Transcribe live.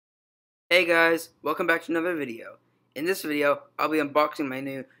Hey guys, welcome back to another video. In this video, I'll be unboxing my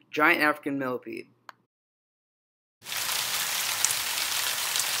new giant African millipede.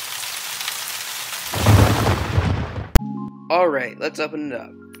 Alright, let's open it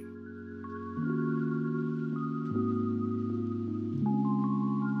up.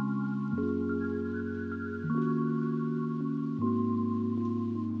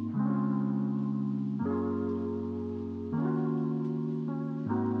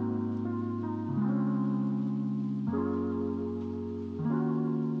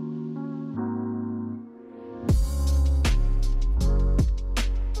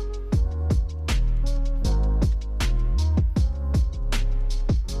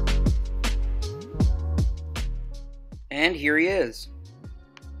 And here he is.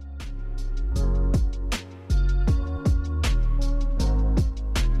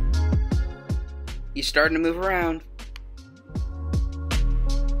 He's starting to move around.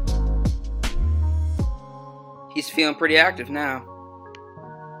 He's feeling pretty active now.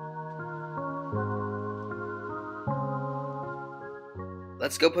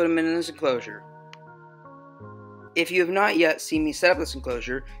 Let's go put him in this enclosure. If you have not yet seen me set up this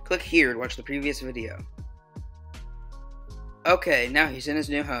enclosure, click here to watch the previous video. Okay, now he's in his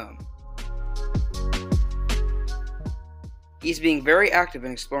new home. He's being very active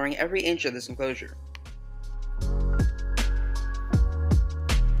and exploring every inch of this enclosure.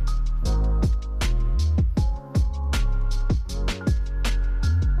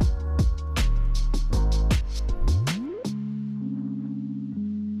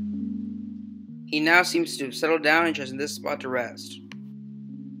 He now seems to have settled down and chosen this spot to rest.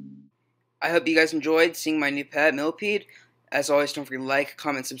 I hope you guys enjoyed seeing my new pet, Millipede. As always, don't forget to like,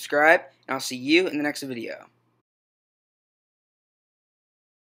 comment, subscribe, and I'll see you in the next video.